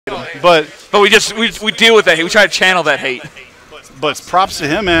But we deal with that. We try to channel that hate. But props to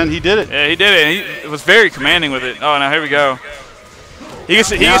him, man. He did it. Yeah, he did it. He was very commanding with it. Oh, now here we go. He gets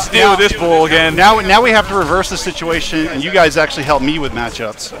to deal with this bull again. Now we have to reverse the situation, and you guys actually helped me with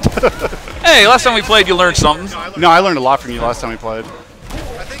matchups. Hey, last time we played, you learned something. No, I learned a lot from you last time we played.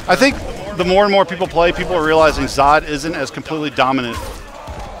 I think the more and more people play, people are realizing Zod isn't as completely dominant.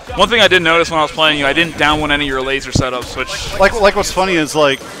 One thing I did notice when I was playing you, I didn't down one any of your laser setups, which... Like what's funny is,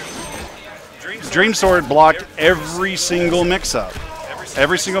 like, Dream Sword blocked every single mix-up.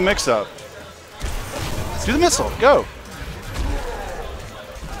 Every single mix-up. Do the missile. Go.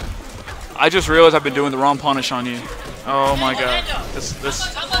 I just realized I've been doing the wrong punish on you. Oh my god. This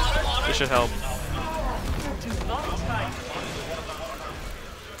should help.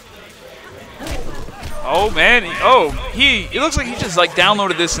 Oh man. It looks like he just like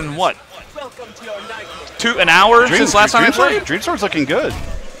downloaded this in what? An hour since last time I played? Dream Sword's looking good.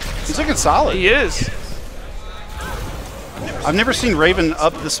 He's looking solid. He is. I've never seen Raven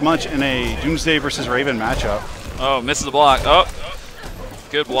up this much in a Doomsday versus Raven matchup. Oh, misses the block. Oh,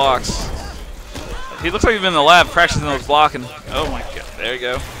 good blocks. He looks like he's been in the lab practicing those blocking. Oh my god, there you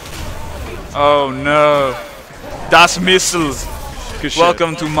go. Oh no. Das Missile.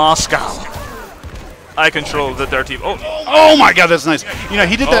 Welcome to Moscow. I control the dirty. Oh my god, that's nice. You know,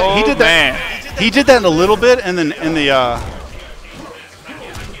 he did that. He did that. Man. He did that in a little bit, and then in the.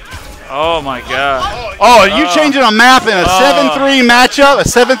 Oh my god. Oh, you changing a map in a 7-3 matchup? A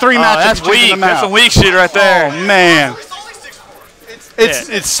 7-3 matchup. That's weak. That's some weak shit right there. Oh man. It's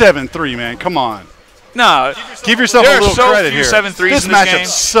 7-3, man. Come on. No. Give yourself a little credit here. 7-3s this in matchup game.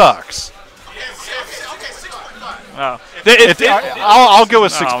 Sucks. Oh. I'll go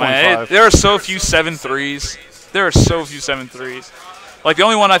with 6.5. There are so few 7-3s. There are so few 7-3s. Like the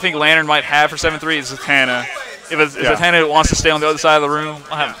only one I think Lantern might have for 7-3 is Zatanna. If Zatanna wants to stay on the other side of the room,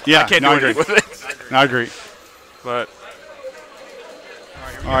 I can't do anything with it. No, I agree. But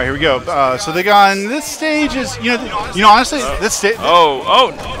all right, here we go. So they got on this stage is you know honestly this stage.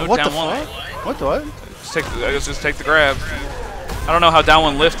 What the fuck? What the what? Just take the grab. I don't know how down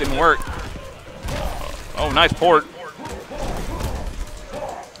one lift didn't work. Oh, nice port.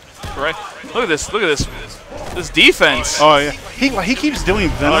 Right. Look at this. Look at this. This defense. Oh yeah. He keeps doing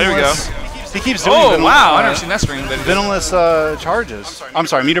venomless. Oh, there we go. He keeps doing. Oh wow! I've never seen that screen. Venomless charges. I'm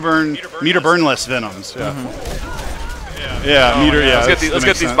sorry, meter burnless venoms. Yeah. Yeah, meter. Yeah. Let's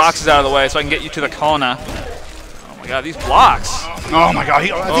get these boxes out of the way so I can get you to the corner. Oh my god, these blocks. Oh my god,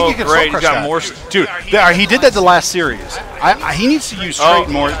 I think he can great. He's got more. Dude, he did that the last series. He needs to use straight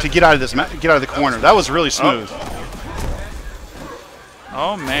more to get out of this. Get out of the corner. That was really smooth.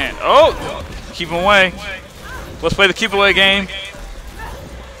 Oh man. Oh, keep him away. Let's play the keep away game.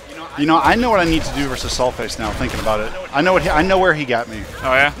 You know, I know what I need to do versus Saltface now. Thinking about it, I know where he got me.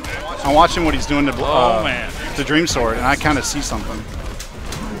 Oh yeah. I'm watching what he's doing to to Dream Sword, and I kind of see something.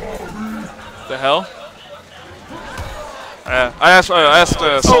 The hell? I asked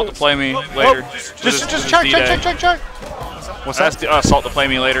Salt to play me later. Just check. What's that? I asked Salt to play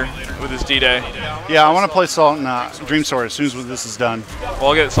me later with his D-Day. Yeah, I want to play Salt and Dream Sword as soon as this is done. Well,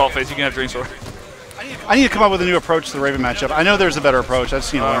 I'll get Saltface. You can have Dream Sword. I need to come up with a new approach to the Raven matchup. I know there's a better approach. I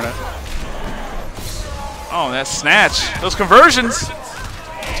just need to learn it. Oh, that snatch. Those conversions.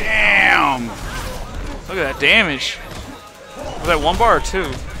 Damn. Look at that damage. Was that 1 bar or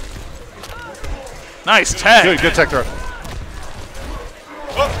 2? Nice tech. Good tech throw.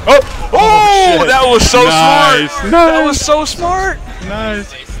 Oh, that was so smart. Nice. That was so smart.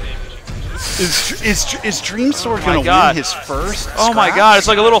 Nice. Is Dream Sword going to win his first? Oh my god, it's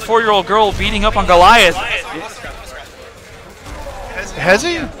like a little 4-year-old girl beating up on Goliath. Has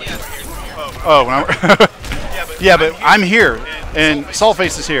he? Oh, yeah, but I'm here, and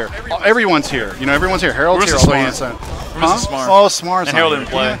Saltface is here. Everyone's here. You know, everyone's here. Harold's here. Smart? Oh, Smar's and Harold didn't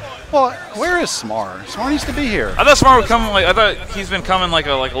play. Yeah. Well, where is Smar? Smar needs to be here. I thought Smar would come I thought he's been coming like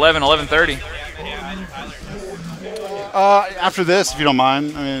 11:30. After this, if you don't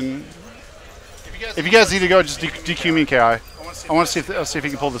mind. I mean, if you guys need to go, just DQ me, KI. I want to see if he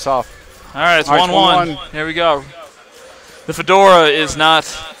can pull this off. All right, it's 1-1. Here we go. The Fedora is not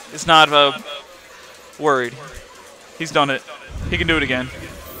worried. He's done it. He can do it again.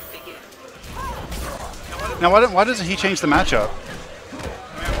 Now, why doesn't he change the matchup?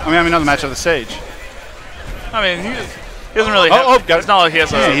 I mean, not the matchup, the stage. I mean, he doesn't really have... got it. It's not like he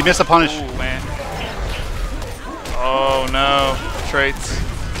has a... he missed a punish. Ooh, man. Oh, no. Traits.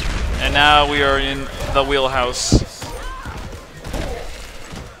 And now we are in the wheelhouse.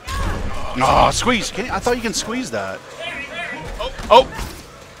 Oh, squeeze. I thought you can squeeze that. Oh.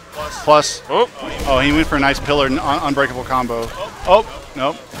 Plus. Oh, he went for a nice pillar unbreakable combo. Oh,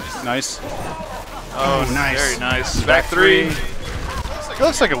 nope. Nice. Oh, nice. Very nice. Back three. It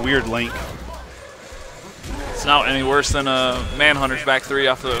looks like a weird link. It's not any worse than a Manhunter's back three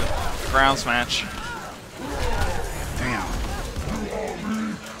off the ground smash. Damn.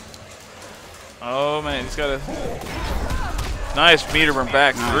 Oh man, he's got a nice meter burn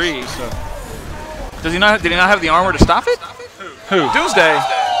back three. So. Does he not? Did he not have the armor to stop it? Who? Doomsday.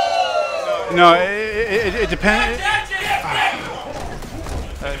 No, it depends.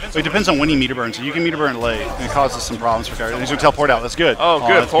 It depends on when you meter burn. So you can meter burn late, and it causes some problems for characters. He's gonna teleport out. That's good. Oh,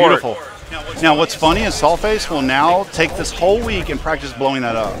 good. That's beautiful. Now, what's funny is Saltface will now take this whole week and practice blowing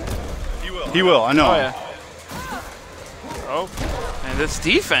that up. He will. I know. Oh yeah. Oh, and this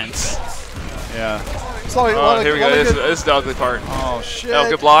defense. Yeah. Here we go. This is the ugly part. Oh shit. Oh,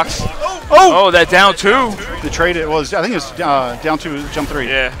 good blocks. Oh! That down two. The trade it was. I think it's down two, jump three.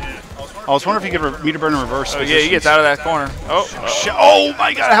 Yeah. I was wondering if he could meter burn in reverse. Oh yeah, he gets out of that corner. Oh. Oh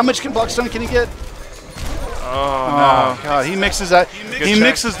my God! How much block stun can he get? Oh no. God, he mixes that. He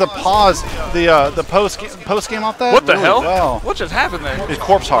mixes the pause, the post game off that. What the really hell? Well. What just happened there? It's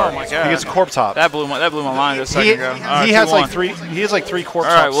corpse heart. Oh my God. He gets a corpse hop. That blew my mind a second ago. He has like three. He has like three corpse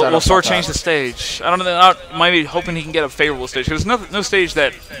hops. All right, hops. we'll sort change the stage. I don't know. I might be hoping he can get a favorable stage because there's no stage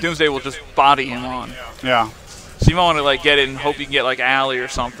that Doomsday will just body him on. Yeah. So you might want to like get it and hope you can get like Alley or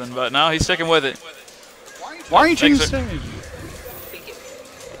something. But no, he's sticking with it. Why are you changing the stage?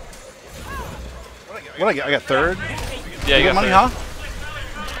 What I got third. Yeah, you got money, third.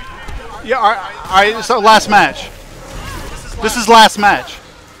 huh? Yeah. All right. So last match. This is last match.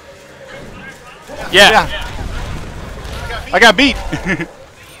 Yeah. I got beat.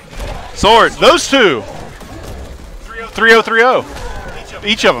 Sword. Those two. 3-0, 3-0.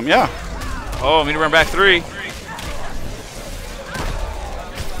 Each of them, yeah. Oh, meter burn back three.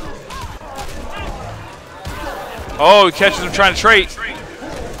 Oh, he catches him trying to trait.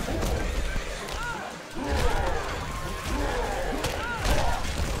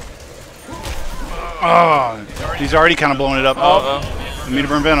 Oh, he's already kind of blowing it up. Oh, the meter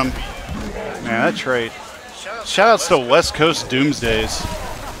burn venom. Man, that trait. Shoutouts to West Coast Doomsdays.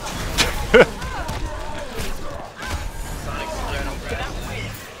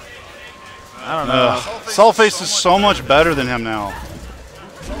 I don't know. Saltface is so much better than him now.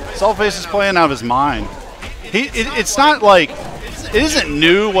 Saltface is playing out of his mind. It's not like, it isn't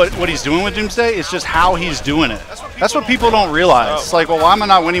new what he's doing with Doomsday, it's just how he's doing it. That's what people don't realize. It's like, well, why am I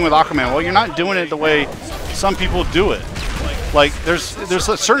not winning with Aquaman? Well, you're not doing it the way some people do it. Like, there's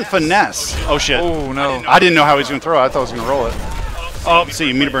a certain finesse. Oh, shit. Oh, no. I didn't know how he was going to throw it. I thought he was going to roll it. Oh, see,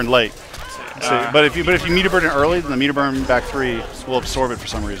 you meter burned late. See, but if you meter burn it early, then the meter burn back three will absorb it for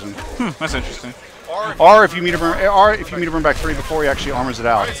some reason. That's interesting. Or if you meter burn back three before he actually armors it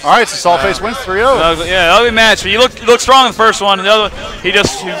out. All right, so Saltface wins 3-0. Yeah, ugly match. But you look strong in the first one, and the other he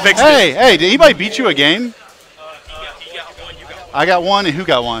fixed it. Hey, did anybody beat you a game? I got one, and who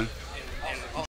got one?